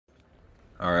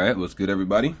Alright, what's good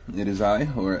everybody? It is I,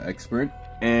 Aura Expert,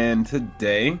 and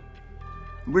today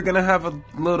we're gonna have a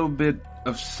little bit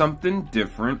of something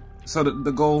different. So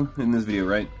the goal in this video,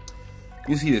 right?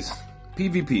 You see this,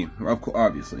 PvP,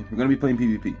 obviously. We're gonna be playing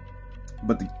PvP.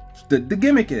 But the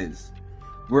gimmick is,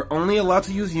 we're only allowed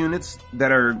to use units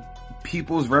that are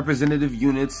people's representative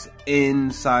units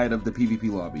inside of the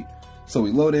PvP lobby. So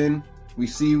we load in, we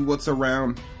see what's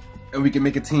around, and we can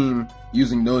make a team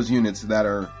using those units that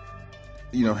are,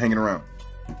 you know, hanging around.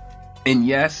 And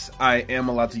yes, I am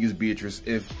allowed to use Beatrice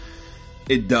if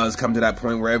it does come to that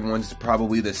point where everyone's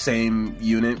probably the same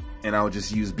unit, and I'll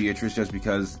just use Beatrice just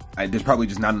because there's probably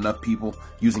just not enough people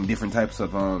using different types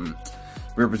of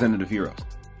representative heroes.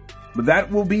 But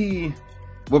that will be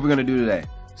what we're gonna do today.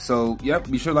 So yep,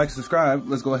 be sure to like, subscribe.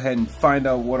 Let's go ahead and find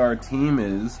out what our team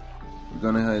is. We're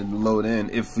gonna head and load in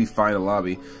if we find a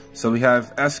lobby. So we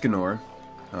have Escanor,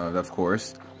 of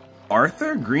course,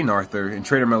 Arthur, Green Arthur, and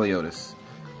Trader Meliodas.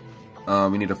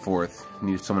 We need a fourth.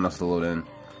 We need someone else to load in.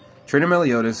 Trader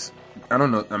Meliodas, I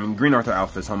don't know. I mean, Green Arthur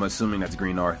Alpha, so I'm assuming that's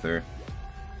Green Arthur.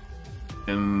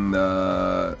 And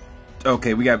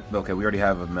okay, we already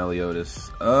have a Meliodas.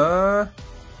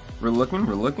 We're looking.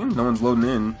 No one's loading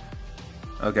in.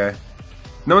 Okay,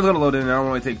 no one's gonna load in. I don't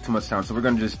want to take too much time, so we're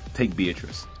gonna just take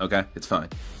Beatrice. Okay, it's fine.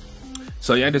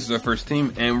 So yeah, this is our first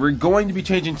team, and we're going to be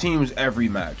changing teams every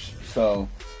match. So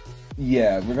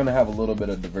yeah, we're gonna have a little bit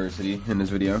of diversity in this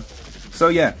video. So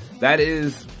yeah, that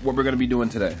is what we're gonna be doing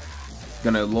today.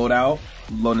 Gonna load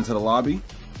into the lobby.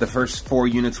 The first 4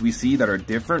 units we see that are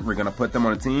different, we're gonna put them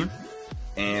on a team,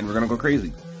 and we're gonna go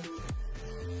crazy.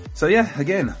 So yeah,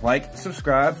 again, like,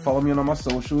 subscribe, follow me on all my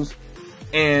socials,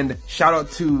 and shout out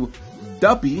to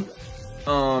Duppy.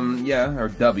 Or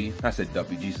Dubby. I said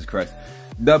Duppy, Jesus Christ.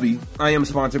 Dubby, I am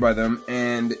sponsored by them,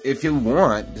 and if you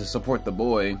want to support the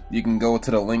boy, you can go to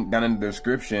the link down in the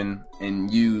description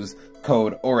and use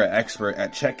code Aura Expert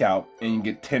at checkout, and you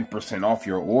get 10% off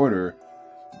your order.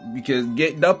 Because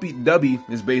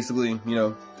Dubby is basically, you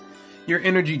know, your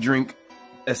energy drink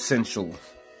essential,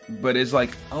 but it's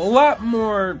like a lot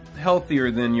more healthier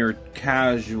than your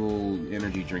casual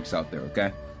energy drinks out there.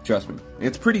 Okay, trust me,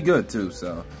 it's pretty good too,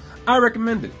 so I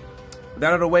recommend it. That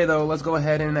out of the way though, let's go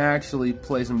ahead and actually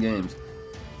play some games.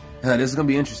 This is gonna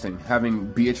be interesting, having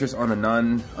Beatrice on a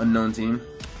non-unknown team.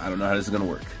 I don't know how this is gonna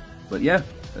work, but yeah,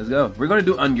 let's go. We're gonna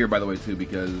do ungear, by the way, too,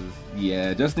 because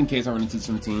yeah, just in case I run into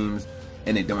some teams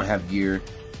and they don't have gear,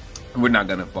 we're not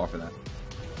gonna fall for that.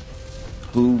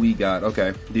 Who we got?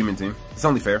 Okay, Demon team. It's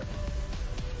only fair.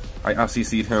 I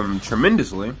CC'd him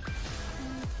tremendously.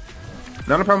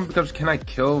 Not a problem, because can I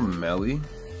kill Melly?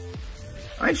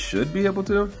 I should be able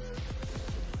to.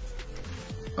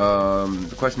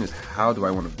 The question is, how do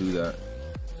I want to do that?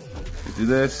 Do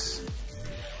this,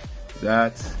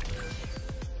 that,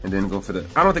 and then go for the...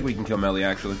 I don't think we can kill Melly,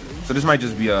 actually. So this might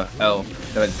just be a L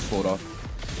that I just pulled off.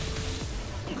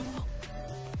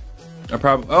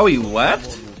 Oh, he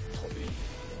left?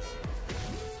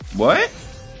 What?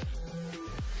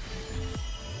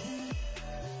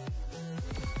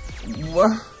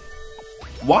 What?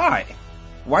 Why?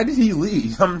 Why did he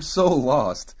leave? I'm so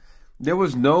lost. There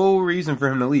was no reason for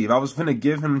him to leave. I was gonna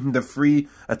give him the free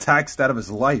attack stat of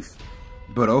his life.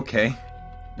 But okay.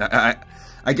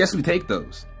 I guess we take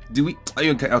those. Do we?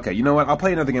 Okay, you know what? I'll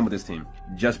play another game with this team.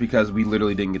 Just because we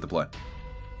literally didn't get to play.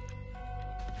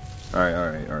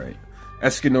 Alright.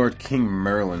 Escanor King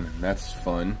Merlin. That's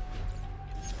fun.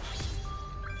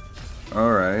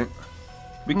 Alright.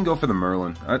 We can go for the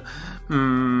Merlin.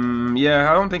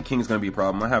 Yeah, I don't think King's gonna be a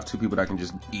problem. I have 2 people that can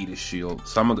just eat his shield,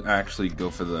 so I'm gonna actually go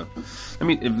for the... I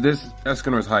mean, if this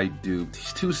Escanor's high duped,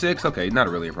 he's 2-6. Okay, not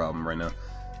really a problem right now.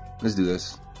 Let's do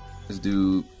this. Let's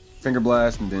do Finger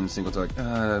Blast and then Single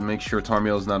Target. Make sure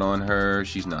Tarmiel's not on her.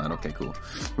 She's not. Okay, cool.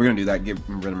 We're gonna do that. Get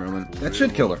rid of Merlin. That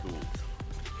should kill her.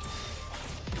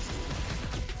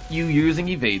 You using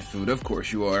evade food? Of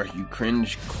course you are. You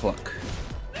cringe cluck.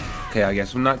 Okay, I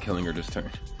guess I'm not killing her this turn.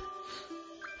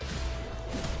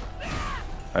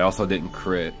 I also didn't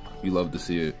crit. You love to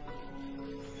see it.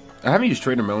 I haven't used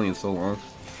Trader Melly in so long.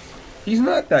 He's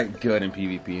not that good in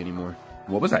PvP anymore.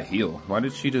 What was that heal? Why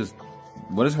did she just...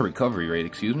 What is her recovery rate?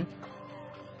 Excuse me?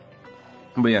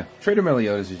 But yeah, Trader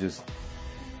Meliodas is just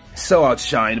so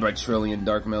outshined by Trillion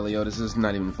Dark Meliodas. It's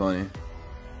not even funny.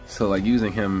 So like,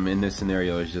 using him in this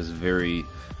scenario is just very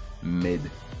mid,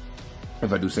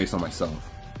 if I do say so myself.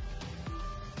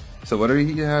 So what did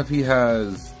he have? He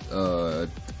has,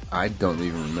 I don't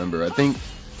even remember. I think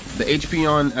the HP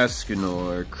on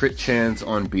Escanor, crit chance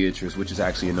on Beatrice, which is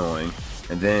actually annoying.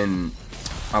 And then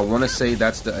I want to say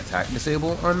that's the attack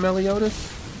disable on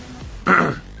Meliodas.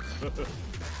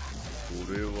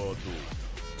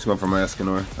 Just going for my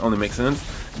Escanor. Only makes sense.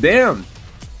 Damn!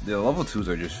 The level 2s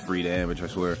are just free damage, I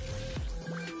swear.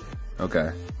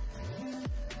 Okay.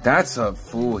 That's a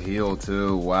full heal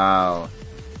too. Wow.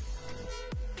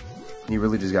 He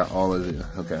really just got all of it.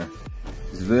 Okay.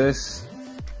 Is this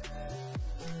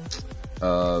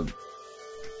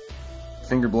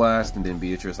Finger Blast and then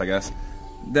Beatrice, I guess.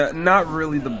 That not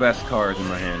really the best cards in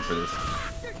my hand for this.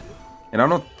 And I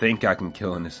don't think I can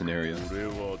kill in this scenario.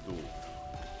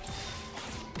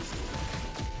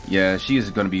 Yeah, she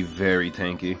is going to be very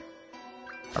tanky.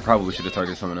 I probably should have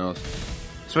targeted someone else.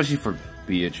 Especially for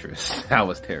Beatrice. That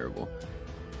was terrible.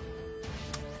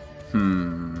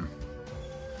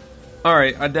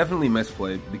 Alright, I definitely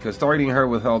misplayed. Because targeting her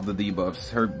with all the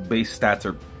debuffs, her base stats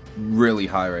are really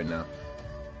high right now.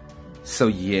 So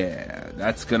yeah,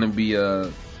 that's going to be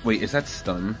a... Wait, is that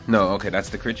stun? No, okay, that's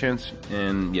the crit chance.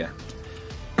 And yeah.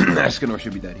 Escanor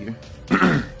should be dead here.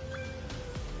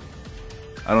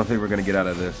 I don't think we're gonna get out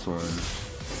of this one.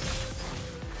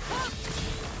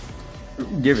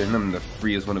 Giving him the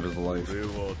freest one of his life.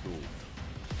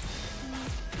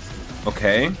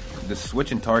 Okay, the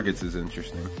switch in targets is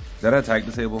interesting. Is that attack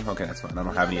disable? Okay, that's fine. I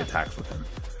don't have any attacks with him.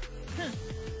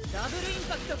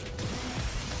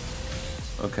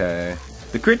 Okay.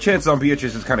 The crit chance on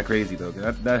Beatrice is kind of crazy though.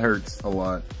 That hurts a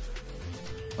lot.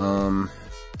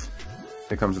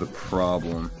 Here comes the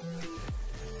problem.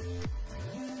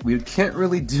 We can't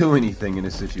really do anything in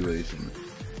this situation.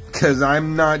 Because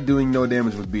I'm not doing no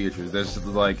damage with Beatrice. That's just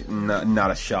like,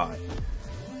 not a shot.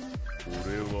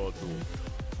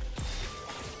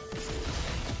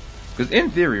 Because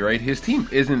in theory, right, his team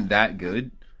isn't that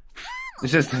good.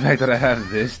 It's just the fact that I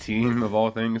have this team, of all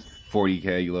things.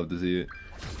 40k, you love to see it.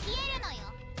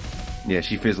 Yeah,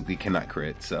 she physically cannot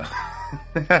crit, so...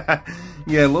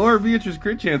 Yeah, lower Beatrice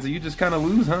crit chance, and you just kind of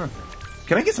lose, huh?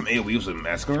 Can I get some AoEs with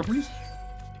Escanor, please?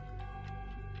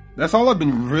 That's all I've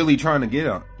been really trying to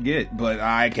get, but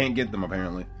I can't get them,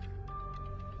 apparently.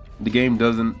 The game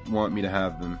doesn't want me to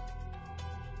have them.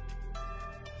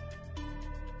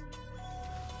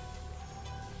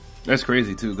 That's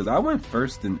crazy, too, because I went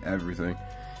first in everything,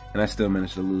 and I still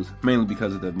managed to lose. Mainly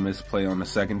because of the misplay on the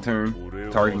second turn,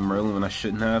 targeting Merlin when I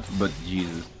shouldn't have, but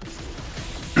Jesus.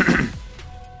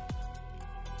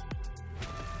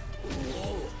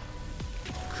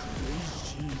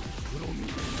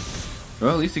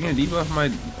 Well, at least he can debuff my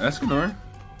Escanor.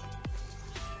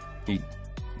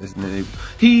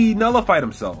 He nullified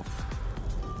himself.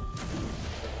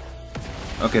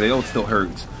 Okay, the ult still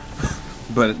hurts.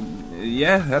 But,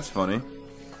 yeah, that's funny.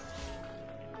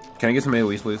 Can I get some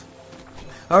AoEs, please?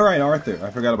 Alright, Arthur,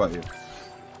 I forgot about you.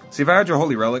 See, if I had your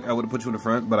Holy Relic, I would have put you in the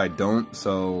front, but I don't,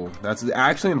 so that's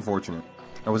actually unfortunate.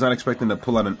 I was not expecting to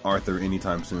pull out an Arthur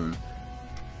anytime soon.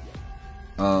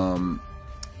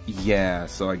 Yeah,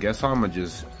 so I guess I'm gonna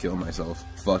just kill myself.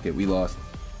 Fuck it, we lost.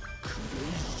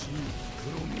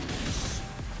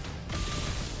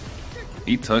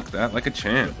 He took that like a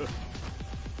champ.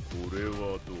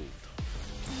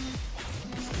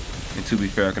 And to be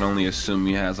fair, I can only assume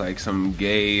he has like some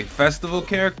gay festival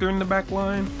character in the back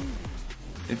line.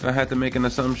 If I had to make an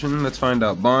assumption, let's find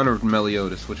out. Bon or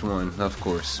Meliodas, which one? Of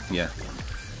course, yeah.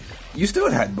 You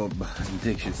still had both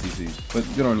dick shit CCs, but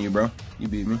good on you, bro. You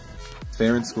beat me.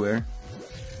 Fair and square.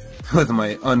 With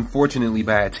my unfortunately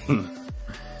bad team.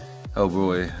 Oh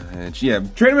boy. Yeah,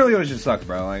 Trainer Meliodas just sucks,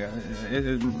 bro. Like,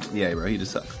 yeah, bro, he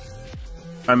just sucks.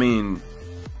 I mean,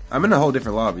 I'm in a whole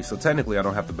different lobby, so technically I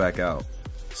don't have to back out.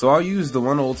 So I'll use the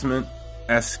one ultimate,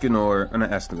 Escanor,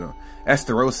 not Escanor,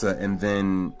 Estarossa, and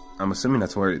then I'm assuming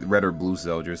that's where red or blue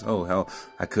Zeldris. Oh hell,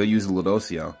 I could use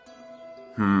Ludosio.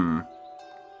 Oh,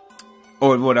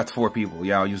 well, that's 4 people.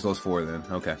 Yeah, I'll use those 4 then.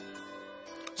 Okay.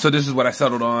 So this is what I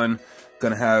settled on.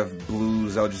 Gonna have blue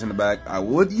Zeldris in the back. I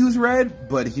would use red,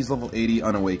 but he's level 80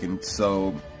 unawakened,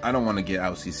 so I don't want to get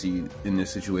out CC in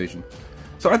this situation.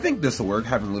 So I think this will work,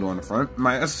 having Ludo on the front.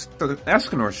 My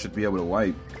Escanor should be able to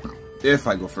wipe. If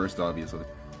I go first, obviously.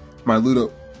 My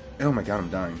Ludo... Oh my god, I'm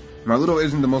dying. My Ludo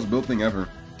isn't the most built thing ever.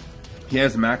 He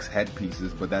has max head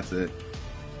pieces, but that's it.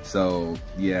 So,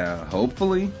 yeah,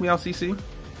 hopefully we out CC.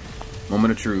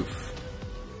 Moment of truth.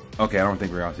 Okay, I don't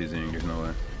think we're out CCing, there's no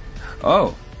way.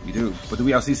 Oh, we do. But do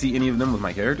we out CC any of them with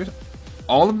my characters?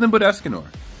 All of them but Escanor.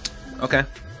 Okay,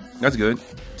 that's good.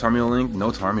 Tarmiel Link? No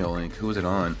Tarmiel Link. Who is it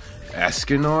on?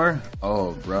 Escanor?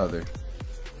 Oh, brother.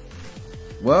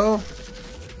 Well,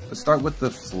 let's start with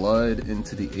the Flood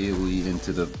into the AoE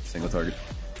into the single target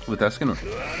with Escanor.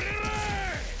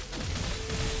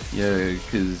 Yeah,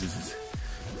 because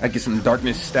I get some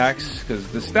darkness stacks, because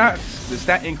the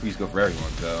stat increase go for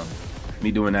everyone, so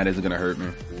me doing that isn't going to hurt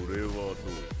me.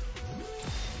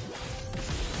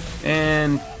 And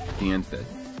And Dian's dead.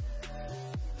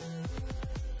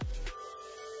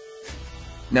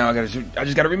 Now I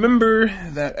just gotta remember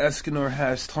that Escanor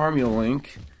has Tarmiel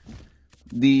Link.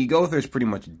 The Gowther's pretty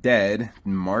much dead.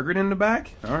 Margaret in the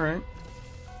back? Alright.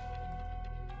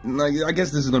 I guess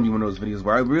this is gonna be one of those videos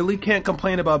where I really can't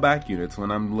complain about back units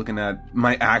when I'm looking at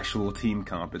my actual team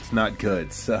comp. It's not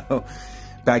good, so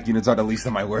back units are the least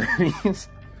of my worries.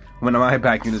 When my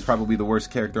back unit is probably the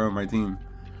worst character on my team.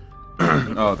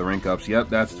 Oh, the rank ups. Yep,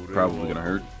 that's probably gonna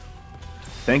hurt.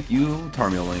 Thank you,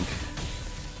 Tarmiel Link.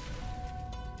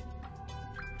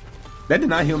 That did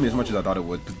not heal me as much as I thought it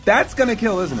would, but that's gonna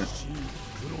kill, isn't it?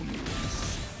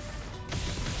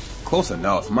 Close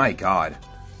enough, my god.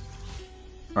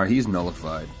 Alright, he's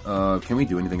nullified. Can we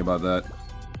do anything about that?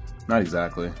 Not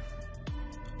exactly.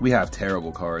 We have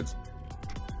terrible cards.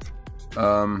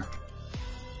 Let's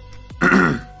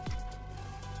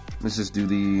just do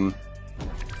the...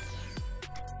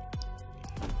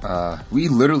 we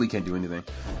literally can't do anything.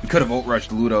 We could have ult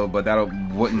rushed Ludo, but that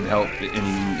wouldn't help in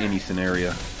any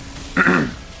scenario.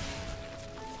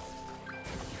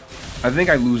 I think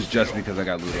I lose just because I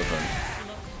got Ludo card.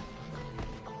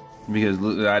 Because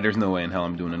there's no way in hell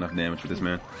I'm doing enough damage with this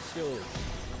man.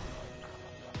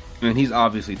 And he's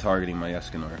obviously targeting my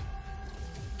Escanor.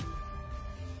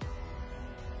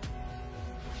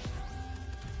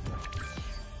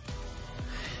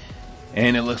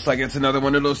 And it looks like it's another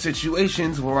one of those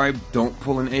situations where I don't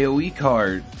pull an AoE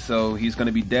card. So he's going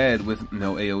to be dead with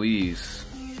no AoEs.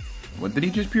 What did he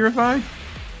just purify?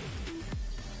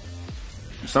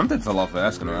 Something fell off of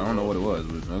Escanor. I don't know what it was,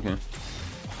 but okay.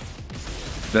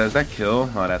 Does that kill?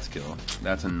 Oh, that's kill.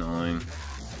 That's annoying.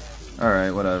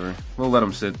 Alright, whatever. We'll let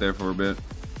him sit there for a bit.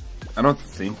 I don't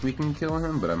think we can kill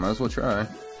him, but I might as well try.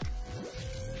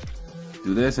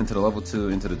 Do this into the level 2,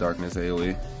 into the darkness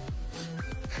AoE.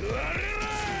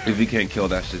 If he can't kill,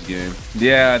 that's just game.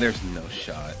 Yeah, there's no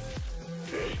shot.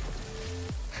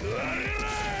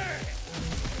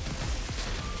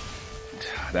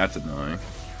 That's annoying.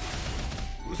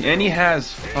 And he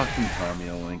has fucking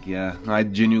Tarmiel Link, yeah. I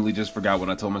genuinely just forgot when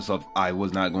I told myself I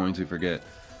was not going to forget.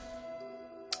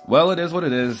 Well, it is what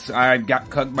it is. I got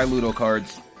cucked by Ludo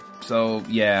cards. So,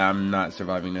 yeah, I'm not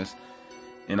surviving this.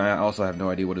 And I also have no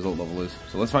idea what his ult level is.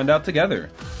 So let's find out together.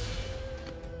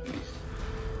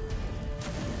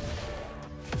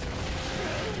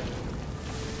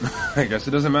 I guess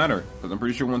it doesn't matter, because I'm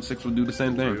pretty sure 1/6 will do the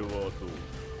same thing.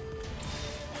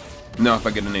 Now, if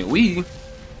I get an AoE,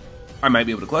 I might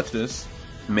be able to clutch this.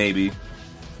 Maybe.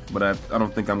 But I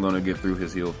don't think I'm going to get through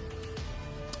his heal.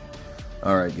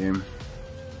 Alright, game.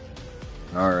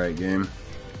 Alright, game.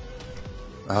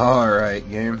 Alright,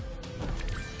 game.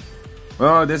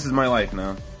 Well, this is my life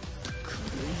now.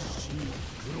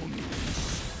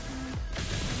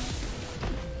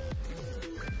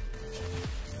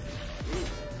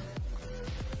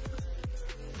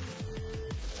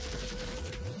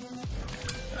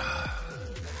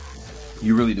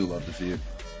 You really do love to see it.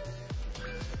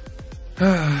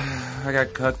 I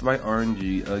got cucked by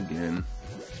RNG again.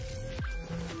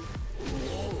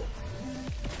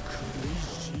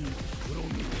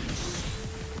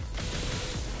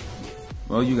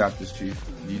 Well, you got this, Chief.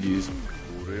 GG's.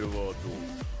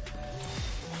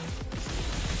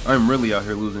 I'm really out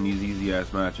here losing these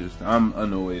easy-ass matches. I'm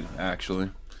annoyed,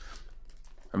 actually.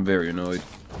 I'm very annoyed.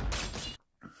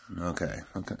 Okay.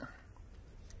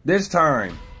 This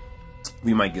time,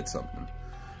 we might get something.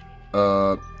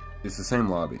 It's the same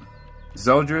lobby.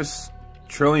 Zeldris,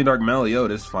 Trillion Dark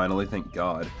Meliodas, finally, thank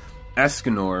God.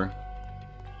 Escanor,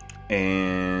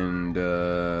 and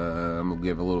I'm gonna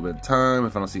give a little bit of time.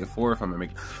 If I don't see a 4th, I'm gonna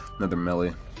make another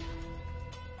melee.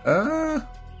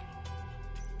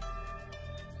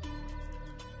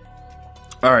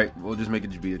 Alright, we'll just make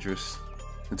it Beatrice.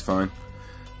 It's fine.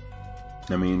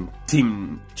 I mean,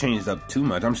 team changed up too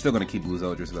much. I'm still gonna keep Blue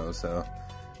Zeldris though, so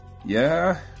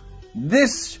yeah.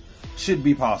 This should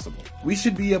be possible. We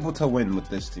should be able to win with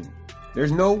this team.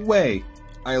 There's no way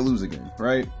I lose again,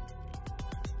 right?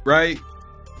 Right?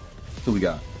 Who we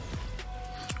got?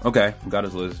 Okay, got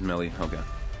his list, melee. Okay.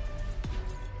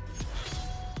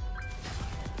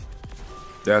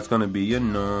 That's gonna be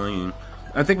annoying.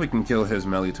 I think we can kill his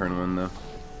melee turn 1 though.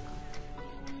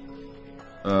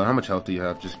 How much health do you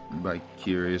have? Just by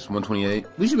curious. 128.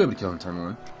 We should be able to kill him turn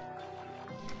 1.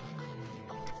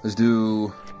 Let's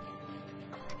do...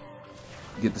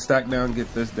 Get the stack down,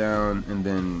 get this down, and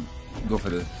then go for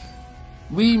this.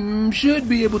 We should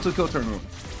be able to kill turn 1.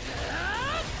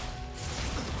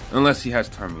 Unless he has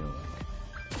Tarmiel.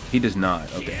 He does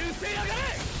not. Okay.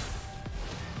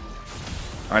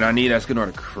 Alright, I need Escanor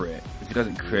to crit. If he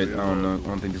doesn't crit, I don't know. I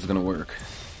don't think this is gonna work.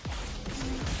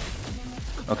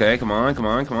 Okay, come on, come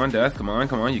on, come on, Death. Come on,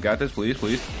 come on. You got this, please,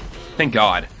 please. Thank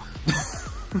God.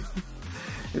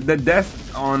 The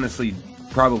Death, honestly,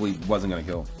 probably wasn't gonna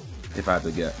kill. If I had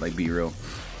to get, like, be real.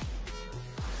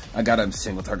 I got a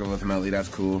single target with Melly, that's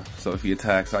cool. So if he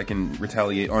attacks, I can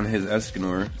retaliate on his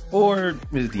Escanor. Or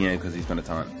his DM, because he's gonna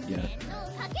taunt. Yeah.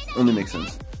 Only makes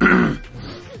sense. Going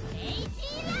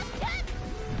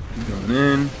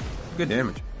in. Good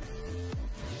damage.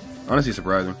 Honestly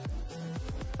surprising.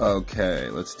 Okay,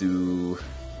 let's do...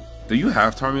 Do you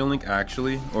have Tarmiel Link,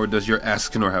 actually? Or does your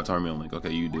Escanor have Tarmiel Link?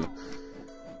 Okay, you do.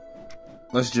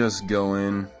 Let's just go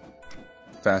in.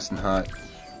 Fast and hot.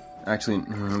 Actually,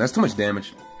 that's too much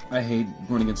damage. I hate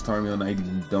going against Tarmiel and I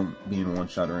don't be in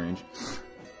one-shot range.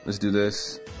 Let's do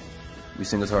this. We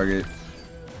single target.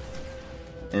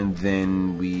 And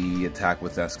then we attack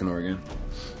with Escanor again.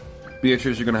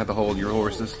 Beatrice, you're gonna have to hold your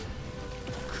horses.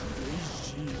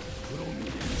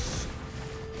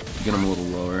 Get him a little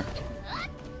lower.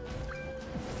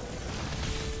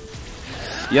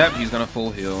 Yep, he's gonna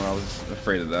full heal. I was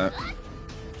afraid of that.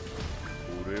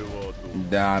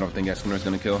 Nah, I don't think Escanor's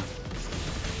gonna kill.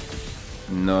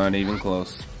 Not even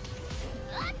close.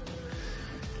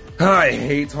 I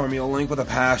hate Tarmiel Link with a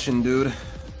passion, dude.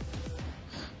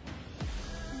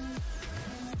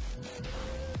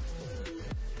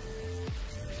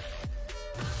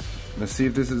 Let's see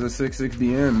if this is a 6-6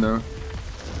 DN, though.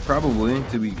 Probably,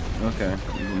 to be... Okay,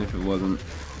 even if it wasn't.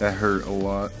 That hurt a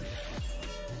lot.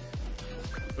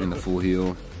 In the full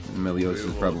heal. Melios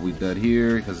is probably dead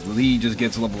here, because Lee just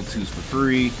gets level 2s for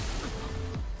free.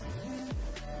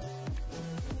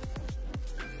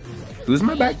 Who's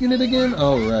my back unit again?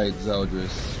 Oh, right,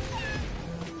 Zeldris.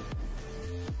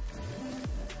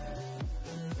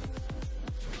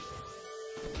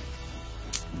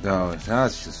 Oh,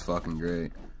 that's just fucking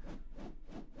great.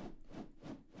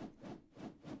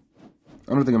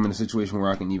 I don't think I'm in a situation where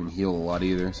I can even heal a lot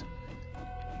either.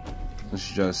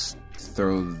 Let's just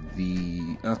throw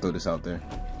the... I'll throw this out there.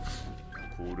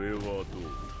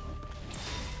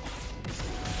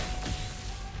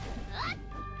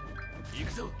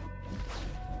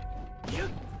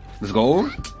 Let's go.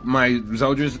 My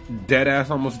Zeldris dead ass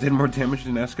almost did more damage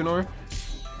than Escanor.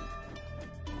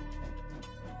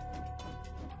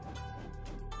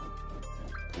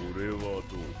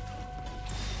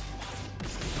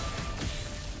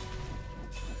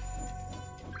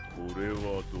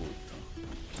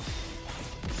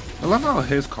 I love how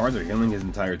his cards are healing his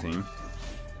entire team.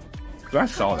 So I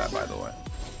saw that, by the way.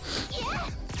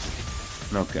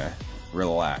 Okay,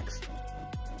 relax.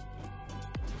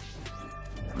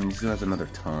 And he still has another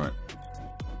taunt.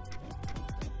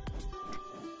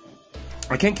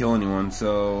 I can't kill anyone,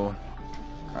 so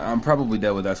I'm probably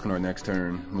dead with Escanor next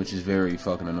turn, which is very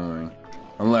fucking annoying.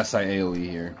 Unless I AoE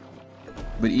here.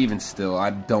 But even still, I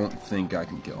don't think I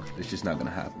can kill. It's just not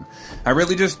gonna happen. I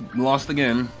really just lost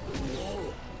again.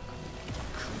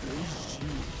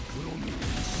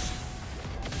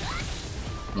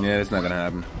 Yeah, it's not gonna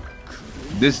happen.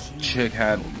 This chick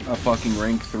had a fucking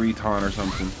rank 3 taunt or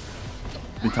something.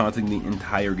 Been taunting the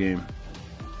entire game.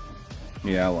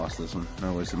 Yeah, I lost this one.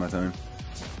 I wasted my time.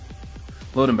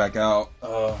 Loading back out.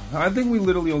 I think we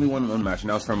literally only won one match, and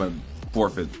that was from a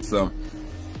forfeit, so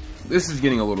this is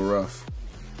getting a little rough.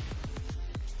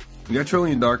 We got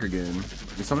Trillion Dark again.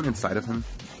 Is someone inside of him?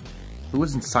 Who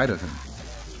is inside of him?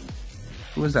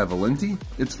 Who is that, Valenti?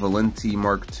 It's Valenti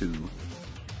Mark II.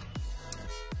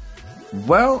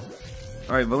 Well,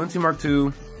 alright, Valenti Mark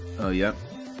II. Yep.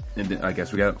 And I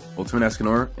guess we got Ultimate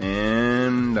Escanor,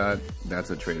 and that's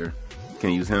a traitor.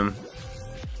 Can't use him.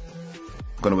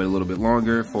 Gonna wait a little bit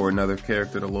longer for another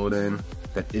character to load in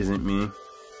that isn't me.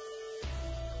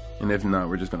 And if not,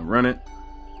 we're just gonna run it.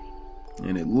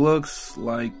 And it looks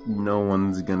like no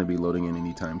one's gonna be loading in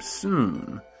anytime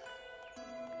soon.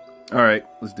 Alright,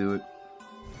 let's do it.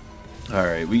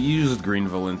 Alright, we used Green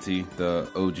Valenti, the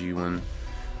OG one.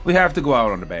 We have to go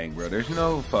out on the bang, bro. There's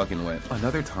no fucking way.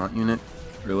 Another taunt unit?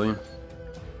 Really?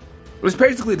 It's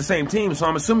basically the same team, so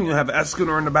I'm assuming you have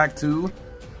Escanor in the back too.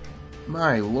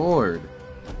 My lord.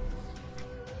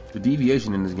 The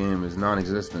deviation in this game is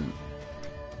non-existent.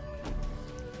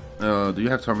 Do you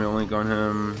have Tarmiel Link on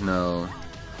him? No.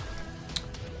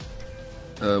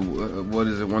 What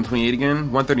is it, 128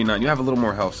 again? 139. You have a little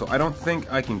more health, so I don't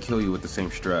think I can kill you with the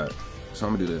same strat. So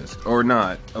I'm gonna do this. Or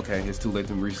not. Okay, it's too late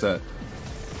to reset.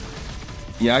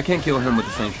 Yeah, I can't kill him with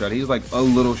the same strat. He's like a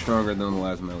little stronger than the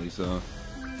last melee, so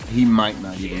he might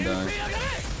not even die.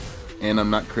 And I'm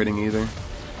not critting either.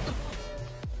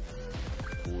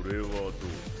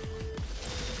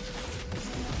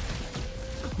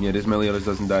 Yeah, this Meliodas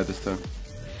doesn't die this time.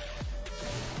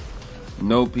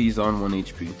 Nope, he's on 1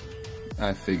 HP.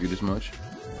 I figured as much.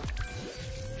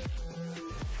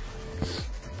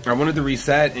 I wanted to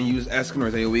reset and use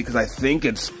Escanor's AoE because I think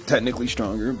it's technically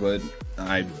stronger, but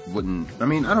I wouldn't. I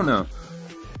mean, I don't know.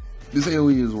 This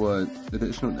AoE is what?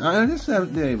 Additional. This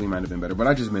AoE might have been better, but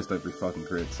I just missed every fucking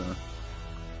crit, so.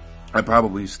 I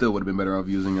probably still would have been better off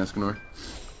using Escanor.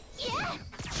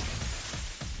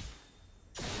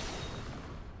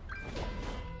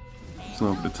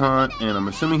 So for the taunt, and I'm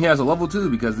assuming he has a level 2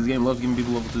 because this game loves giving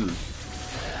people level 2s.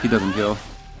 He doesn't kill,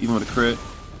 even with a crit.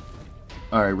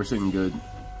 Alright, we're sitting good.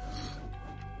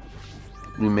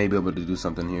 We may be able to do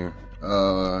something here.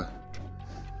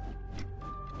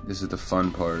 This is the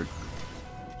fun part.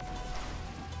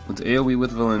 It's AoE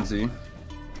with Valency.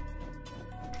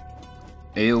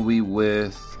 AoE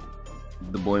with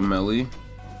the boy Melly.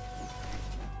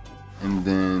 And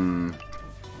then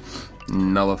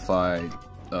nullify.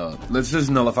 Let's just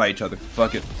nullify each other.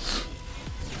 Fuck it.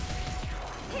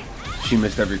 She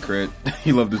missed every crit.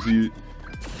 You love to see it.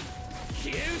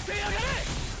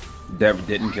 That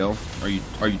didn't kill. Are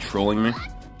you trolling me?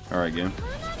 Alright, game.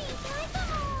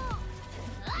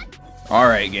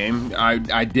 Alright, game.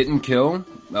 I didn't kill.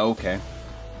 Okay.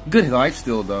 Good life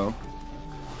still though.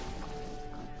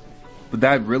 But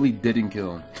that really didn't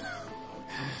kill.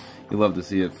 You love to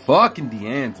see it. Fucking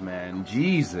Dian's, man.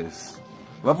 Jesus.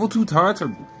 Level 2 taunts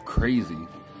are crazy.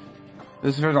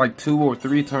 This is for like 2 or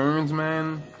 3 turns,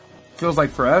 man. Feels like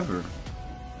forever.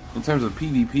 In terms of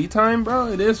PvP time, bro,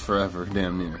 it is forever,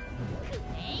 damn near.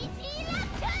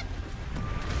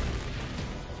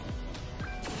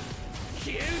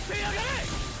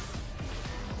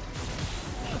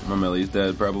 My Melly's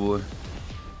dead, probably.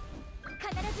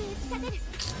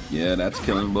 Yeah, that's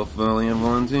killing both Melly and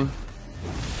Valency.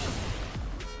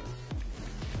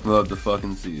 Love to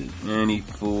fucking see it. And he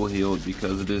full healed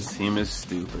because of this team is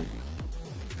stupid.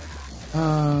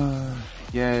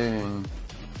 Yay.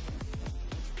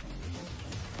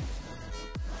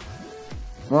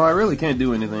 Well, I really can't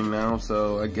do anything now,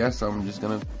 so I guess I'm just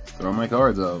gonna throw my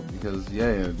cards out because,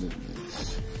 yeah,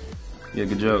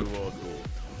 good joke.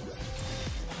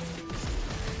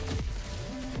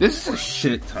 This is a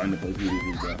shit time to play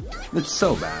PvP, bro. It's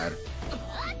so bad.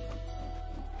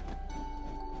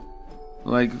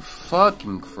 Like,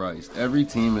 fucking Christ. Every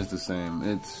team is the same.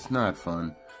 It's not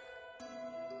fun.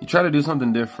 You try to do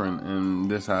something different, and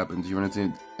this happens. You run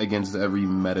into against every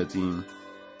meta team.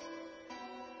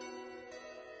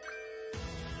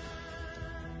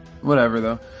 Whatever,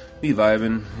 though. Be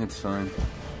vibing. It's fine.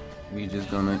 We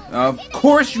just gonna... Of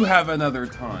course you have another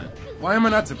taunt. Why am I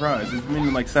not surprised? It's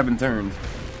been like 7 turns.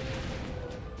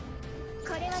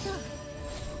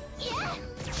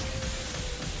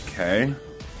 Okay.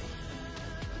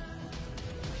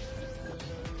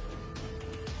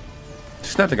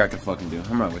 There's nothing I can fucking do.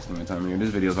 I'm not wasting my time here. This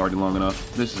video's already long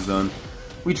enough. This is done.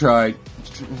 We try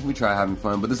having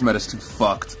fun, but this meta's too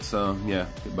fucked. So, yeah,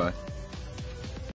 goodbye.